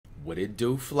What it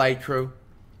do, flight crew?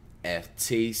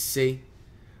 FTC.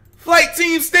 Flight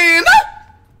team stand up!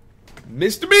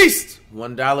 Mr. Beast!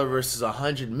 $1 versus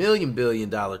 $100 million billion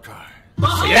car.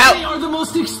 Behind me are the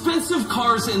most expensive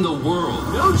cars in the world.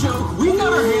 No joke, we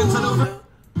got our hands on over.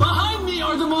 Behind me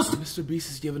are the most. Mr.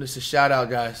 Beast is giving us a shout out,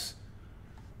 guys.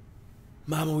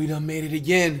 Mama, we done made it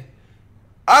again.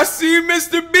 I see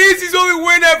Mr. Beast. He's only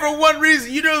wearing that for one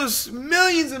reason. You know, there's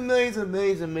millions and millions and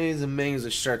millions and millions and millions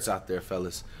of shirts out there,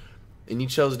 fellas. And you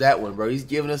chose that one, bro. He's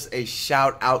giving us a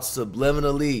shout out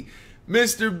subliminally.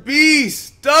 Mr.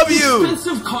 Beast, W.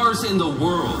 Expensive cars in the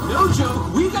world. No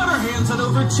joke, we got our hands on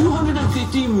over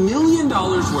 $250 million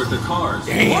worth of cars.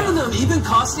 Damn. One of them even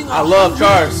costing I love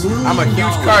cars. I'm a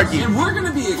huge car geek. And we're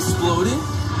gonna be exploding,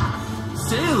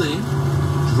 sailing,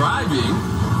 driving,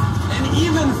 and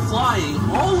even flying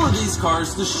all of these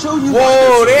cars to show you.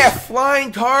 Whoa, they have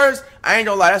flying cars? I ain't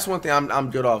gonna lie, that's one thing I'm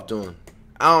good off doing.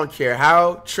 I don't care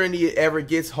how trendy it ever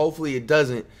gets. Hopefully it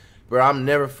doesn't. Bro, I'm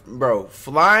never, bro,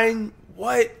 flying,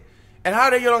 what? And how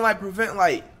they gonna, like, prevent,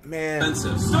 like, man.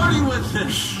 Expensive. Starting with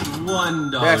this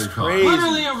 $1 That's car. crazy.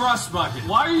 Literally a rust bucket.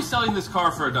 Why are you selling this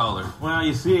car for $1? Well,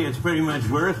 you see, it's pretty much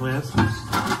worthless. And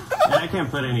I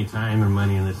can't put any time or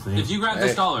money in this thing. If you grab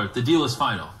this $1, the deal is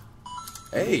final.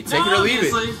 Hey, take it or leave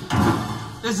it.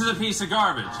 This is a piece of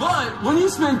garbage. But when you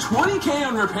spend $20K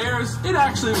on repairs, it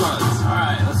actually runs. All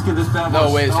right, let's get this bad boy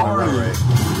No way it's gonna run right.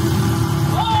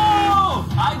 Oh!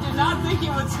 I did not think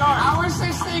it would start. How is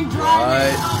this thing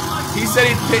driving? What? He said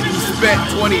he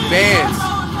spent 20 bands. $1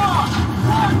 car!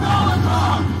 $1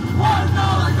 car!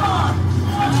 $1 car!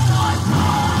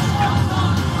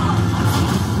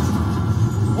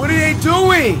 What are they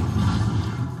doing?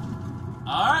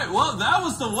 Alright, well, that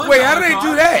was the one. Wait, how did they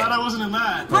do that? I wasn't in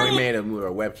that. Bro, they made him move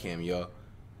our webcam, yo.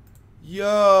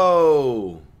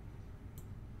 Yo.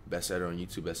 Best setter on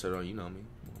YouTube, best setter on, you know me.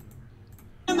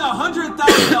 In the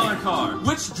 $100,000 car,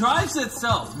 which drives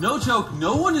itself. No joke,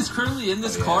 no one is currently in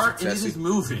this car, and it is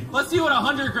moving. Let's see what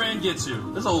 100 grand gets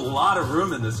you. There's a lot of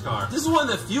room in this car. This is one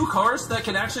of the few cars that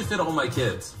can actually fit all my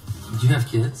kids. Do you have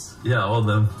kids? Yeah, all of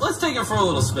them. Let's take it for a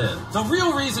little spin. The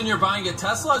real reason you're buying a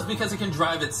Tesla is because it can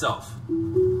drive itself.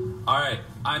 Alright,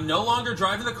 I'm no longer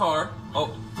driving the car.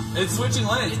 Oh, it's switching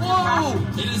lanes. Whoa!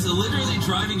 It is literally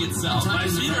driving itself. My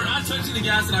feet are not touching the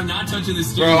gas and I'm not touching the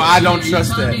steering. Bro, I don't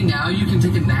trust that. Now you can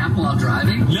take a nap while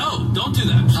driving? No, don't do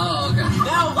that. Oh, okay.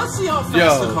 Now, let's see how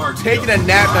fast the car Yo, taking a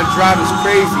nap and drive is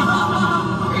crazy.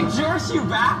 It jerks you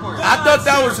backwards. I thought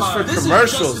that was just for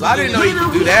commercials. I didn't know you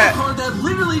could do that. Car that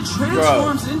literally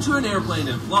transforms into an airplane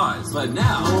and flies. But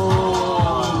now,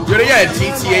 Yo, they got a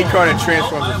GTA car that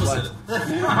transforms and flies.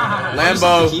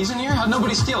 Lambo. Keys in here? How'd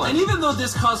nobody steal it? And even though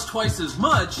this costs twice as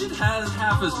much, it has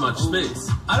half as much space.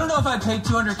 I don't know if I'd pay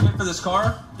 $200K for this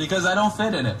car because I don't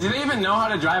fit in it. Do they even know how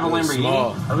to drive a Lamborghini?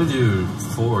 Small. How do we do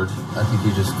Ford? I think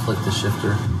you just click the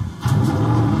shifter.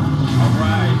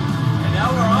 Alright, and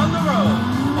now we're on the road.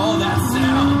 Oh, that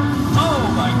sound. Oh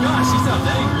my gosh, she sounds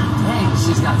angry. Dang,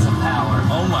 she's got some power.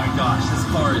 Oh my gosh, this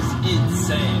car is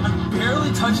insane. I'm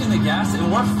barely touching the gas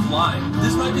and we're flying.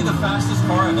 This might be the fastest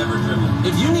car I've ever driven.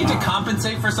 If you need to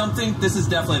compensate for something, this is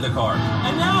definitely the car.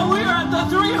 And now we are at the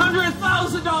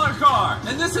 $300,000 car.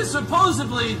 And this is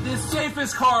supposedly the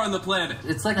safest car on the planet.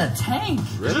 It's like a tank.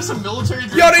 Is this a military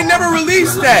grade Yo, they car? never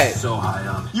released that. So high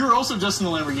up. You were also just in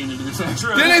the Lamborghini to be fair.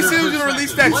 Didn't they say they were gonna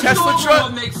release that Let's Tesla go over truck?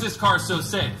 what makes this car so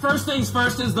safe. First things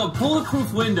first is the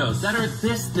bulletproof windows that are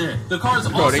this thick. The car's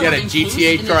also they got a encased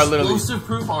GTA in car, literally.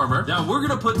 explosive-proof armor. Now we're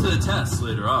gonna put to the test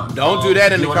later on. Don't do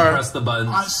that in you the wanna car. Press the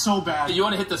buttons. So bad. You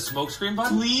want to hit the smoke screen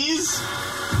button? Please?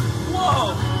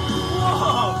 Whoa!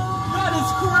 Whoa! That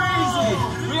is crazy!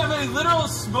 We have a literal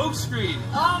smoke screen.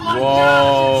 Oh my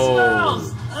gosh, it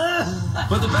smells!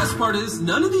 But the best part is,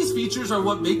 none of these features are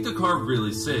what make the car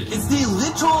really safe. It's the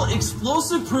literal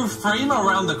explosive-proof frame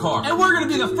around the car. And we're going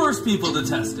to be the first people to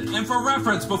test it. And for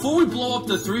reference, before we blow up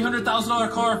the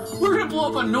 $300,000 car, we're going to blow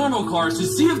up a normal car to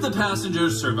see if the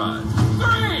passengers survive.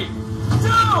 3, 2,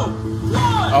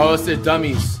 1! Oh, it's the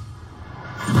dummies.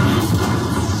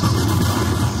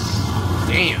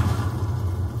 Damn.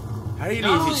 How do you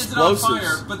Not need only is it on explosives?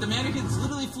 fire, but the mannequins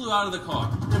literally flew out of the car.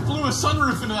 It blew a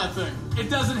sunroof into that thing. It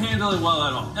doesn't handle it well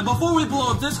at all. And before we blow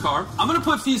up this car, I'm gonna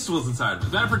put Feastables inside of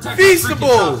it. Gotta protect my freaking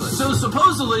Feastables! chocolate. So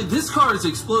supposedly, this car is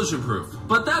explosion-proof,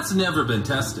 but that's never been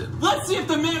tested. Let's see if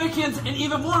the mannequins, and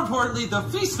even more importantly, the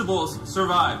Feastables,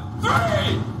 survive. 3,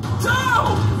 2,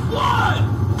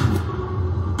 1!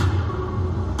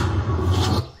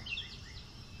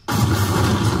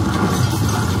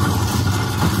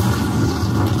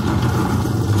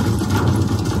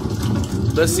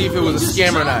 Let's see if it was a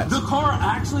scam or not. The car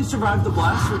actually survived the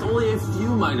blast with only a few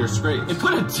minor scrapes. It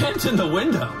put a dent in the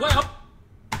window. Wait,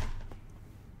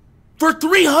 For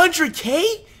 $300K?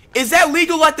 Is that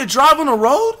legal like to drive on the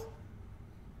road?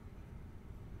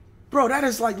 Bro, that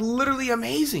is like literally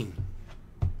amazing.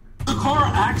 the car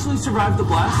actually survived the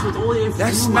blast with only a few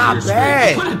That's minor not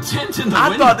bad. scrapes. It put a dent in the I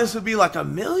window. thought this would be like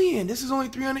 $1 million. This is only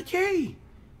 $300K.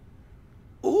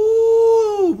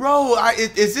 Ooh, bro.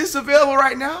 Is this available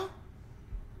right now?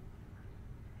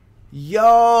 Yo.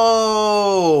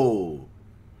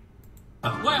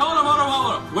 Wait, hold on.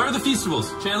 Where are the Feastables?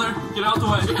 Chandler, get out the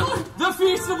way. The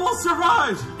Feastables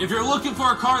survived! If you're looking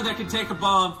for a car that can take a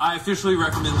bomb, I officially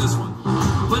recommend this one.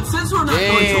 But since we're not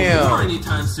going to war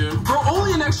anytime soon, for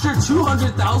only an extra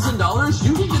 $200,000,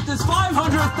 you can get this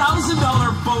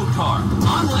 $500,000 boat car.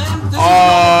 On land, this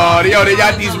is yo, they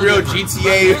got these real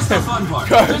GTA here's the fun part.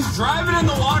 cars. Just drive it in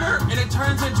the water, and it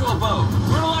turns into a boat.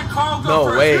 We're gonna let Carl go No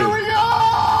first. way. Here we go!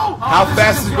 How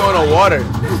fast is it going on water?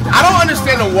 I don't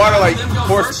understand the water like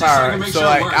horsepower, so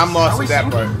like I'm lost in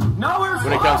that part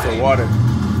when it comes to water.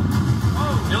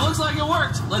 It looks like it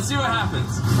worked. Let's see what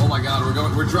happens. Oh my god,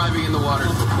 we're driving in the water.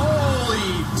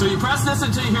 Holy! So you press this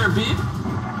until you hear a beep.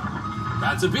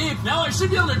 That's a beep. Now I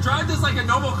should be able to drive this like a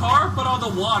normal car, but on the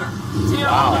water.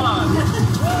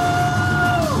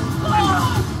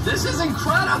 Wow. This is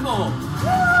incredible.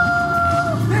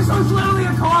 This was literally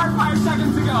a car 5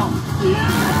 seconds ago. You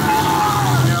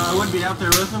know, I wouldn't be out there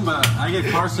with him, but I get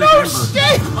car sick. No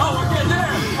shit! Oh, we're getting there.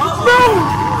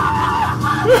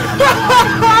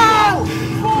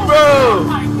 Bro! Oh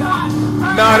my god!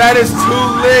 No, that is too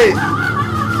lit.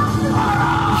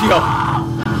 Yo.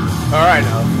 Alright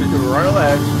now.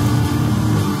 Relax.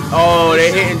 Oh,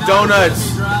 they hitting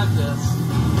donuts. Drive this.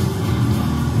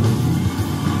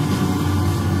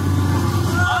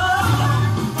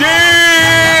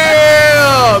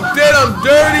 Damn! Did I'm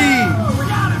dirty! We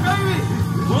got it, baby!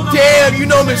 Damn, you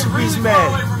know Mr. Beast Away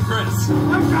man. from Chris.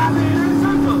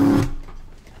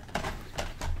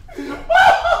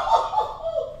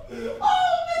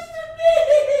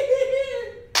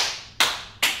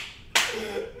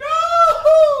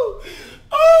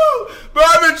 Bro,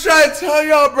 I've been trying to tell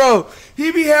y'all, bro.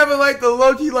 He be having like the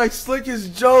low-key, like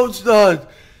slickest jokes, dog.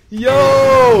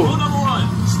 Yo. Rule number one,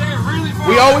 stay really far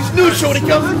We always knew shit when it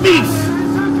comes to beefs.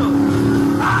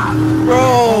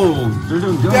 Bro,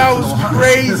 that was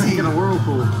crazy. In a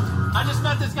whirlpool. I just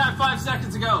met this guy 5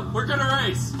 seconds ago. We're gonna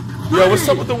race. Yo, what's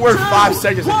up with the word 5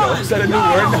 seconds ago? Is that a new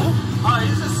word now? Oh,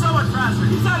 he's just so much faster.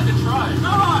 He's not even trying.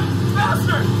 Come on,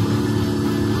 faster!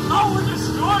 Oh, we're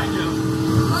destroying him.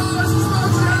 Oh, this is so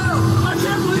true. I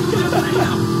can't believe we didn't beat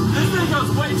him. This thing goes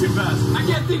way too fast. I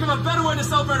can't think of a better way to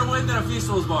celebrate a win than a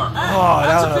Feastables bar. Hey,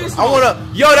 that's a Feastables. I wanna.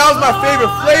 Yo, that was my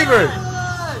favorite flavor.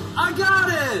 I got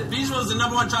it! Feastables is the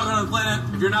 #1 chocolate on the planet.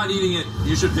 If you're not eating it,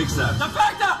 you should pick that. The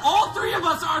fact that all three of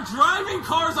us are driving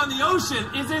cars on the ocean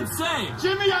is insane.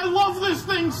 Jimmy, I love this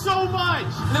thing so much.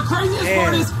 And the craziest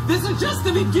part is, this is just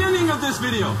the beginning of this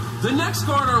video. The next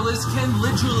car on our list can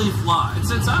literally fly. And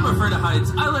since I'm afraid of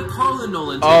heights, I let Carl and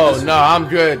Nolan take Oh this no, I'm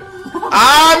good.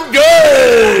 I'm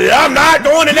good. I'm not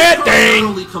going in that thing.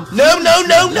 No.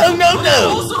 It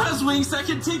also has wings that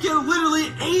can take it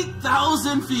literally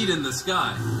 8,000 feet in the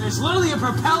sky. There's literally a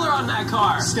propeller on that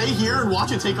car. Stay here and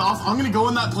watch it take off. I'm gonna go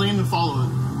in that plane and follow it.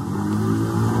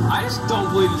 I just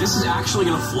don't believe that this is actually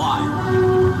gonna fly.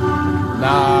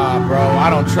 Nah, bro, I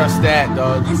don't trust that,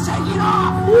 dog. It's taking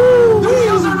off! The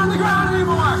wheels aren't on the ground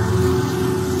anymore!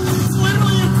 It's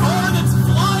literally a car that's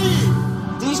flying.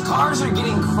 These cars are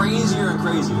getting crazier and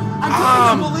crazier. I can't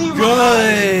I'm even believe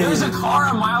good. There's a car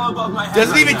a mile above my head. Does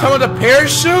it right even now. come with a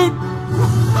parachute?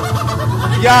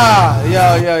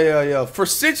 Yeah. For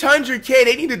 $600K,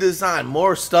 they need to design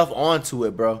more stuff onto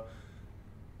it, bro.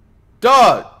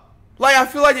 Dog, like I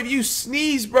feel like if you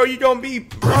sneeze, bro, you gonna be,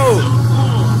 bro.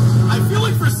 I feel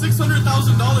like for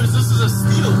 $600,000, this is a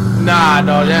steal. Nah,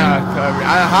 no, yeah.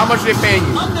 How much they paying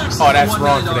you? Up next Oh, is that's the $1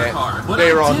 wrong million for that. car. But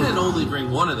They I wrong. didn't only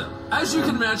bring one of them. As you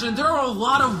can imagine, there are a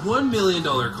lot of $1 million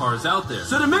cars out there.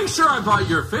 So to make sure I brought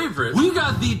your favorite, we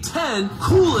got the 10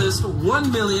 coolest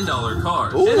 $1 million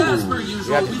cars. Ooh, And as per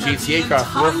usual, got the we have GTA the car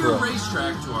for entire real.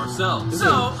 racetrack to ourselves.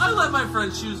 So I let my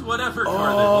friends choose whatever car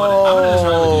they wanted. I'm gonna just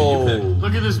ride with you. You pick.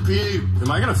 Look at this beam. Am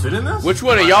I gonna fit in this? Which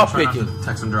one are y'all Try not to picking?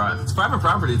 text and drive. It's private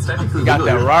property. It's technically You got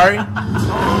legal that here. Rari? Oh,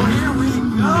 here we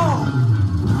go.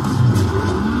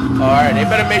 Alright, they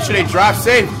better make sure they drive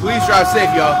safe. Please drive safe,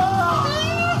 y'all.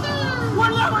 We're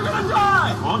never gonna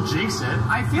die. Well, jinx it.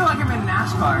 I feel like I'm in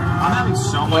NASCAR. I'm having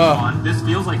so much fun. This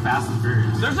feels like Fast and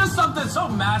Furious. There's just something so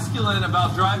masculine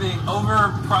about driving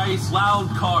overpriced, loud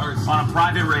cars On a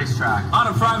private racetrack. on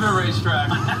a private racetrack.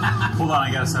 Hold on, I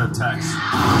gotta send a text.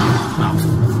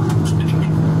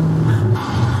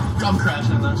 I'm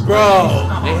crashing this. Bro,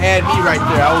 they had me right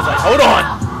there. I was like, hold on.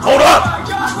 Hold up. Oh my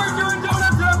God, we're doing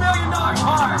donuts in $1 million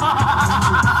car.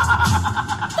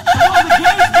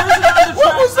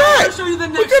 What was that? I'll show you the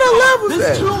next What kind of lab was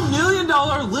This that? $2 million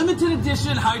limited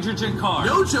edition hydrogen car.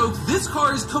 No joke, this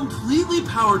car is completely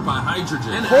powered by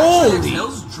hydrogen and Holy. actually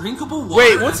exhales drinkable water.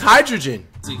 Wait, what's hydrogen?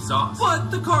 Exhaust. But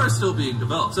the car is still being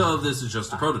developed, so this is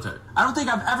just a prototype. I don't think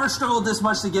I've ever struggled this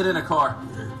much to get in a car.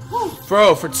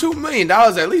 Bro, for $2 million,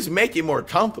 at least make it more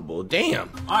comfortable.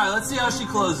 Damn. All right, let's see how she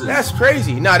closes. That's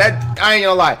crazy. Nah, that I ain't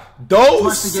gonna lie. Those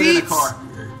Much to get in a seats car.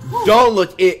 don't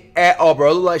look it at all, bro.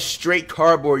 They look like straight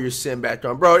cardboard you're sitting back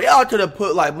on. Bro, y'all could have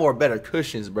put like more better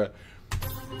cushions, bro.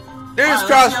 There's All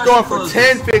right, cars let's see how going she for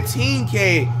closes. 10,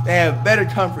 15K that have better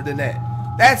comfort than that.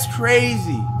 That's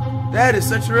crazy. That is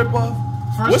such a ripoff.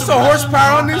 What's the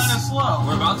horsepower on this? Slow.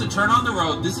 We're about to turn on the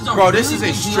road. This is a Bro, this is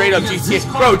really a big deal straight up because GTA. this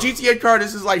car Bro, GTA car,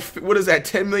 this is like, what is that,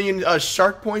 10 million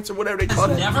shark points or whatever they call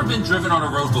has it? never been driven on a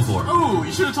road before. Ooh,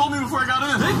 you should have told me before I got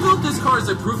in. They built this car as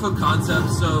a proof of concept,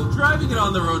 so driving it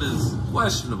on the road is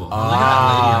questionable. Look at that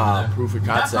lady over there. Proof of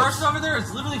That concept. person over there is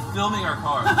literally filming our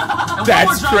car. And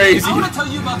That's while we're driving, crazy. I want to tell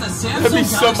you about the Samsung That'd be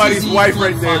Galaxy somebody's Z wife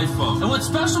Flip right there. 5 phone. And what's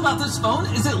special about this phone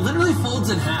is it literally folds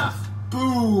in half.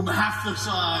 Boom, half the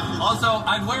size. Also,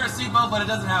 I'd wear a seatbelt, but it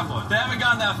doesn't have one. They haven't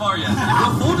gotten that far yet.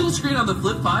 The folding screen on the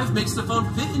Flip 5 makes the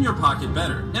phone fit in your pocket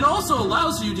better. It also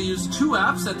allows you to use 2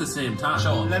 apps at the same time.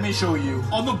 Show 'em. Let me show you.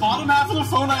 On the bottom half of the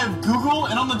phone, I have Google,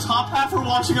 and on the top half, we're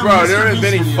watching a Bro, Mr. they're Beast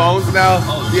inventing video. phones now.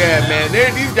 Oh, Yeah, yeah.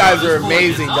 man. These guys are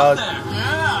amazing, dog. Yeah.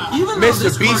 Even though Mr.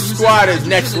 this car Beast uses Squad is hydrogen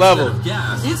next instead level. of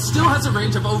gas, it still has a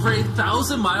range of over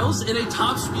 1,000 miles and a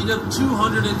top speed of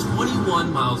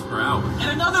 221 miles per hour.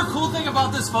 And another cool thing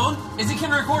about this phone is it can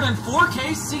record in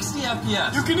 4K 60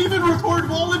 FPS. You can even record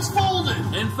while it's folded.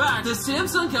 In fact, the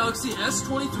Samsung Galaxy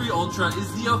S23 Ultra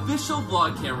is the official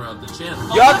vlog camera of the channel.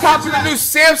 Y'all copying the new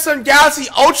Samsung Galaxy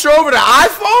Ultra over the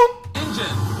iPhone?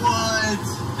 engine. What?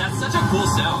 That's such a cool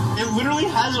sound. It literally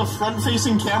has a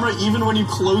front-facing camera even when you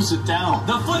close it down.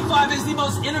 The Flip 5 is the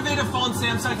most innovative phone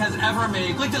Samsung has ever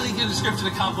made. Click the link in the description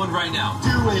to cop one right now. Do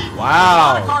it. A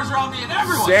lot of Wow. cars are on me and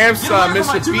everyone. Samsung, Get away from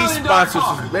my Mr. $2 Beast million sponsors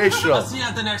car. today's show. Let's see you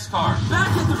at the next car. Back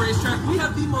at the racetrack, we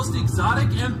have the most exotic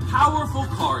and powerful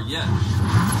car yet.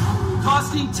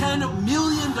 Costing $10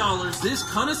 million, this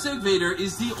Koenigsegg Vader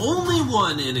is the only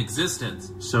one in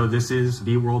existence. So this is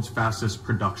the world's fastest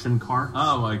production car?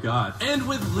 Oh my god. And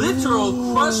with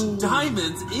literal crushed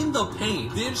diamonds in the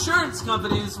paint, the insurance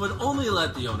companies would only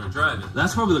let the owner drive it.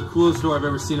 That's probably the coolest door I've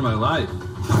ever seen in my life.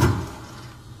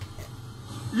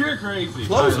 You're crazy.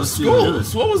 Close the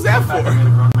schools. What was that I for? made a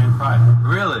grown man cry.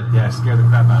 Really? Yeah, it scared the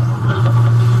crap out of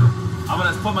me. I'm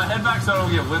gonna put my head back so I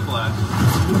don't get whiplash.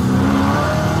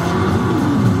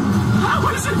 How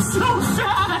is it so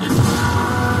fast?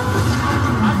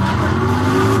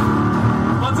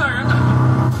 One second.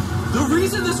 The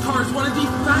reason this car is one of the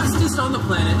fastest on the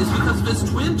planet is because of its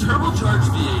twin turbocharged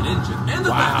V8 engine. And the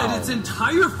fact that its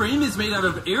entire frame is made out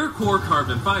of air-core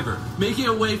carbon fiber, making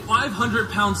it weigh 500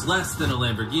 pounds less than a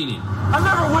Lamborghini. I've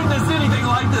never witnessed anything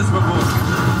like this before.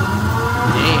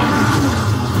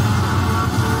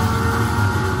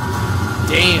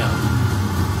 Damn.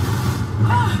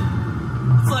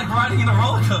 It's like riding in a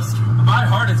roller coaster. My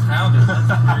heart is pounding. That's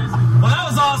crazy. Well, that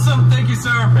was awesome. Thank you,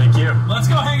 sir. Thank you. Let's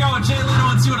go hang out with Jay Leno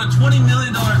and see what a $20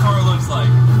 million car looks like.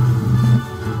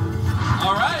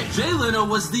 All right. Jay Leno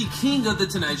was the king of The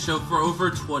Tonight Show for over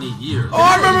 20 years. Oh,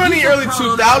 I remember in the He's early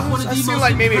proud 2000s, of one of I the seen most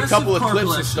like maybe a impressive couple of car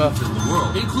clips and stuff. collections in the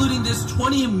world, including this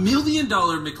 $20 million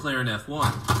McLaren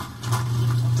F1.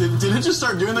 Did it just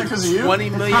start doing that because of you?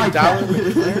 $20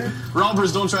 million.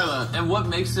 Robbers, don't try that. And what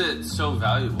makes it so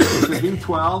valuable? It's a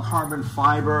V12 carbon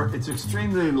fiber. It's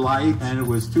extremely light, and it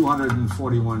was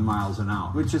 241 miles an hour,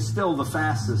 which is still the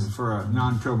fastest for a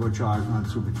non-turbocharged,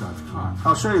 non-supercharged car.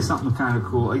 I'll show you something kind of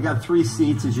cool. You got 3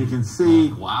 seats, as you can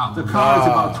see. Wow. The car is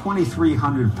about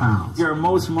 2,300 pounds. Your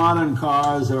most modern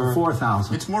cars are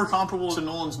 4,000. It's more comparable to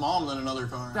Nolan's mom than another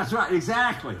car. That's right,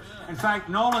 exactly. In fact,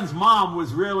 Nolan's mom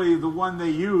was really the one they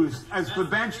used as the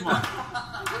benchmark.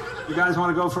 You guys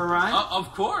want to go for a ride?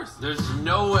 Of course. There's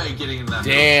no way getting in that.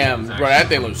 Damn, bro, that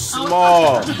thing looks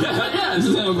small. Yeah, it's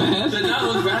not bad. It doesn't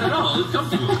look bad at all. It's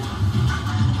comfortable.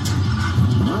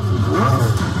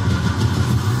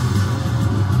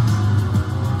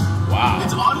 Wow.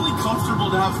 It's oddly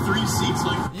comfortable to have 3 seats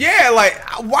like Yeah, like,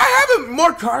 why haven't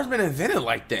more cars been invented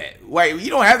like that? Like, you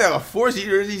don't have that with 4-seat,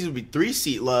 there needs to be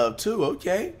 3-seat love too,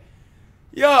 okay.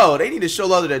 Yo, they need to show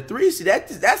love to that 3-seat.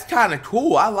 That's kind of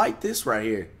cool. I like this right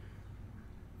here.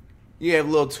 You have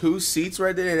little 2 seats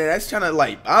right there. That's kind of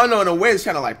like, I don't know, in a way it's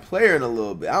kind of like playing a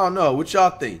little bit. I don't know. What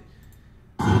y'all think?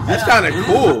 That's kind of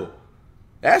cool.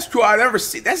 That's cool. I never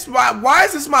see. That's why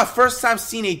is this my first time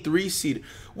seeing a 3-seater?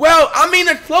 Well, I mean,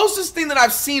 the closest thing that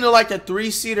I've seen to like a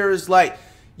 3-seater is like,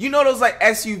 you know, those like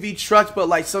SUV trucks, but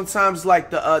like sometimes like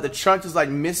the trunk is like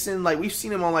missing. Like we've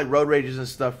seen them on like road rages and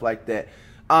stuff like that.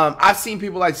 I've seen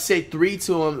people like say 3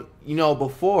 to them, you know,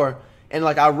 before. And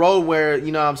like I rode where,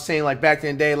 you know what I'm saying, like back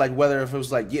in the day, like whether if it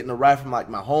was like getting a ride from like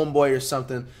my homeboy or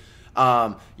something,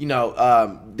 you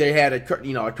know, they had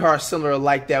a car similar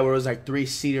like that where it was like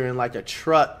 3-seater and like a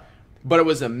truck, but it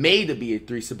was made to be a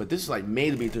 3-seater. But this is like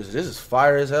made to be a 3-seater. This is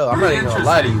fire as hell. I'm not even gonna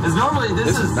lie to you. Because normally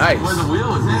this is nice. where the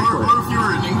wheel is. What if you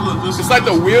were in England? It's like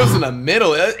the wheels in the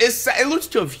middle. It looks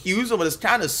confusing, but it's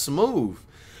kind of smooth.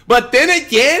 But then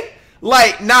again,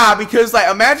 like, nah, because like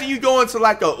imagine you go into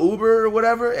like a Uber or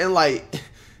whatever and like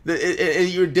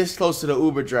you're this close to the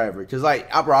Uber driver. Because like,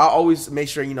 bro, I always make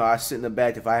sure, you know, I sit in the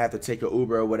back if I have to take an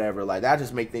Uber or whatever. Like that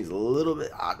just make things a little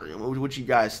bit awkward. What you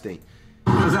guys think?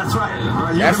 That's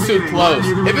right. That's too close.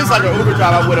 If it's like an Uber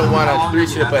driver, I wouldn't want a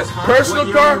 3-seater. But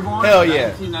personal car, hell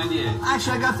yeah. 1998.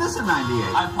 Actually, I got this in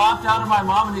 98. I popped out of my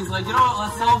mom and he's like, you know what,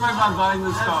 let's celebrate by buying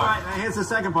this That's car. right. Now here's the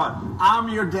second part. I'm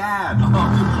your dad.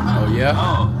 Oh yeah.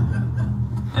 Oh.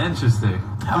 Interesting.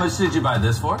 How much did you buy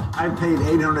this for? I paid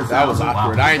 $800,000. That was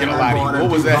awkward. I ain't gonna lie to you.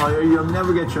 What was that? You'll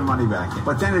never get your money back.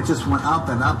 But then it just went up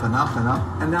and up and up and up,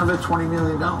 and now they're $20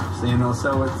 million. You know,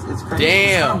 so it's crazy.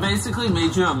 Damn. So basically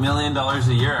made you $1 million a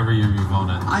year every year you've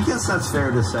owned it. I guess that's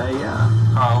fair to say, yeah.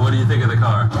 Carl, what do you think of the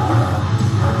car?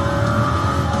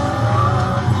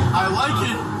 I like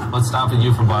it. What's stopping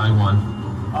you from buying one?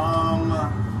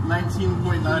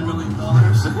 $19.9 million.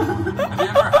 Have you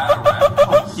ever had a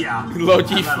wrap? Yeah.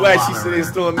 Low-key flex. He said he's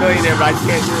still a millionaire, but I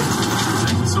can't do it.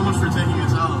 Thank you so much for taking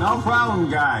us out. No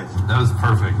problem, guys. That was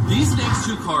perfect. These next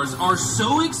two cars are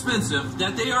so expensive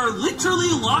that they are literally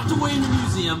locked away in a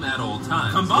museum at all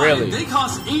times. Combined, Really? they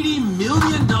cost $80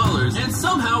 million, and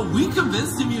somehow we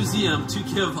convinced the museum to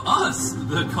give us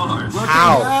the cars.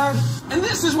 How? And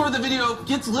this is where the video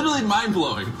gets literally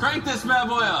mind-blowing. Crank this bad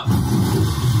boy up.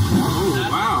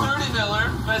 That's wow. the 30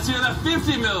 miller. Let's hear the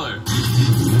 50 miller.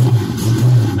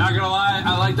 Not gonna lie,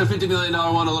 I like the $50 million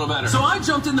one a little better. So I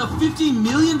jumped in the $50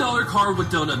 million car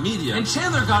with Donut Media, and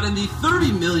Chandler got in the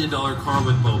 $30 million car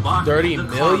with Bo Bach. 30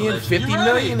 million? 50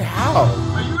 million? How?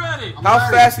 Are you ready? How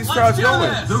fast these cars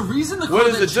going? The reason the What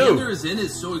car does that it do? Chandler is in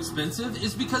is so expensive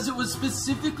is because it was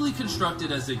specifically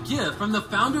constructed as a gift from the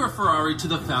founder of Ferrari to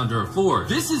the founder of Ford.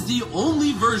 This is the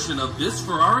only version of this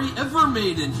Ferrari ever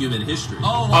made in human history.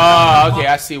 Oh, okay,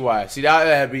 I see why. See,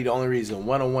 that'd be the only reason.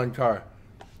 One-on-one car.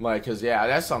 Like, cause yeah,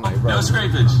 that's something like, bro. No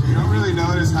scrapage. You don't really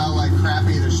notice how like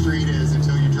crappy the street is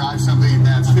until you drive something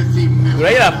that's $50 million. Do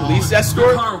they got a police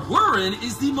escort? The car we're in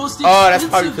is the most that's expensive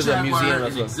probably because of the Jaguar museum, in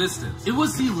that's what. existence. It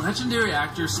was the legendary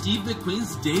actor Steve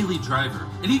McQueen's daily driver,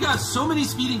 and he got so many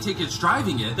speeding tickets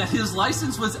driving it that his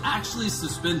license was actually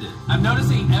suspended. I'm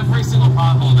noticing every single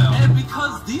pothole now. And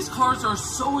because these cars are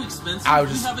so expensive,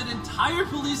 we have an entire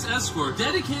police escort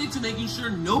dedicated to making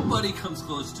sure nobody comes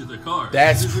close to the car.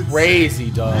 That's crazy,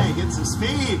 dog. Hey, get some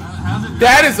speed.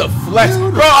 That is a flex,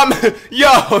 bro.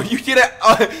 Yo, you get it.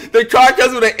 The car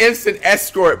comes with an instant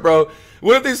escort, bro.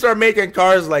 What if they start making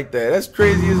cars like that? That's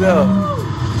crazy as hell.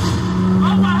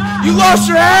 You lost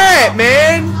your hat,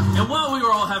 man. And while we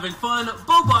were all having fun,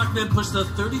 Bo Bachman pushed the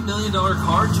 $30 million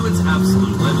car to its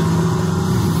absolute limit.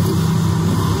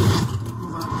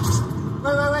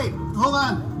 Wait. Hold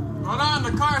on. Hold on,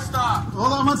 the car stopped.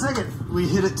 Hold on 1 second. We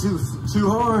hit it too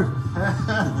hard.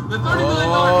 The $30 million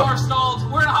car stalled.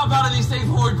 We're gonna hop out of these things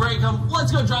before we break them.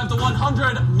 Let's go drive the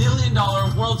 $100 million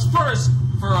world's first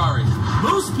Ferrari.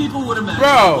 Most people would imagine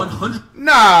Bro, 100.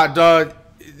 Nah, dog.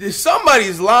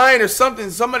 Somebody's lying or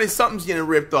something. Something's getting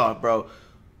ripped off, bro.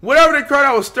 Whatever the car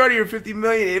that was 30 or 50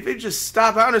 million, if it just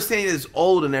stopped, I understand it's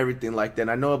old and everything like that.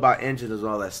 And I know about engines and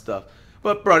all that stuff.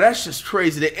 But, bro, that's just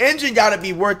crazy. The engine got to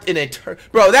be worth it.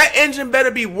 Bro, that engine better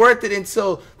be worth it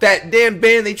until that damn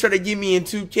band they try to give me in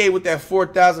 2K with that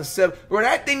 4,007. Bro,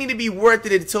 that thing need to be worth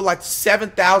it until, like,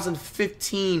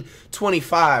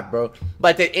 7,015.25, bro.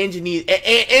 Like, that engine needs... And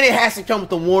it has to come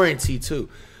with a warranty, too.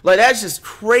 Like, that's just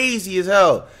crazy as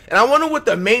hell. And I wonder what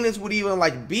the maintenance would even,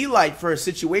 like, be like for a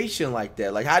situation like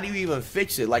that. Like, how do you even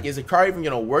fix it? Like, is the car even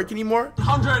going to work anymore?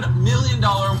 $100 million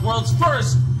world's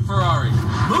first Ferrari.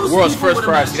 Most World's people first would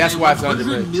Ferrari. imagine That's why it's a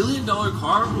 $100 $100 million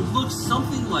car would look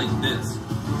something like this.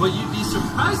 But you'd be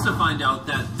surprised to find out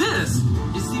that this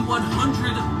is the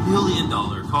 $100 million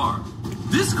car.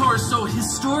 This car is so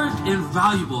historic and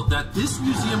valuable that this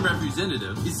museum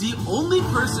representative is the only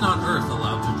person on Earth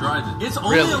allowed to drive it. It's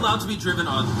only allowed to be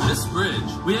driven on this bridge.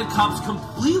 We had cops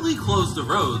completely close the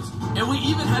roads, and we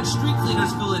even had street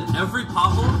cleaners fill in every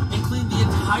pothole and clean the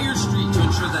entire street to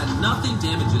ensure that nothing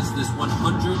damages this $100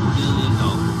 million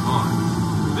car.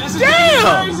 This is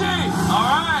crazy!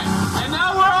 Alright, and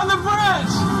now we're on the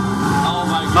bridge! Oh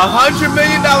my god. $100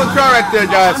 million car right there,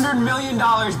 guys. $100 million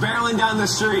barreling down the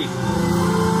street.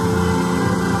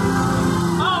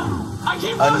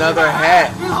 Another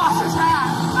hat. He lost his hat.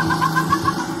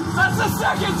 That's the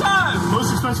second time.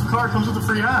 Most expensive car comes with a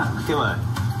free hat. Come on.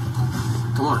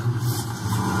 Come on.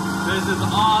 This is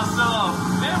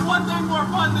awesome. There's one thing more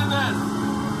fun than this.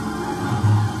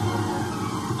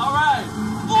 All right.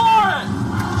 For it.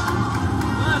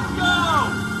 Let's go.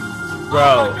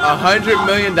 Bro, $100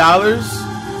 million?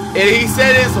 And he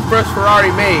said it's the first Ferrari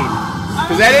made.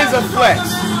 Because that is a flex.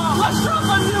 Let's drop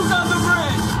a nuke on the bridge.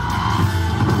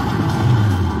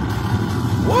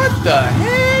 What the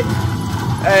heck?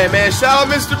 Hey man, shout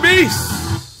out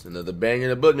MrBeast. Another banger in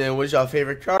the book, man. What's your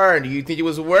favorite car? And do you think it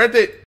was worth it?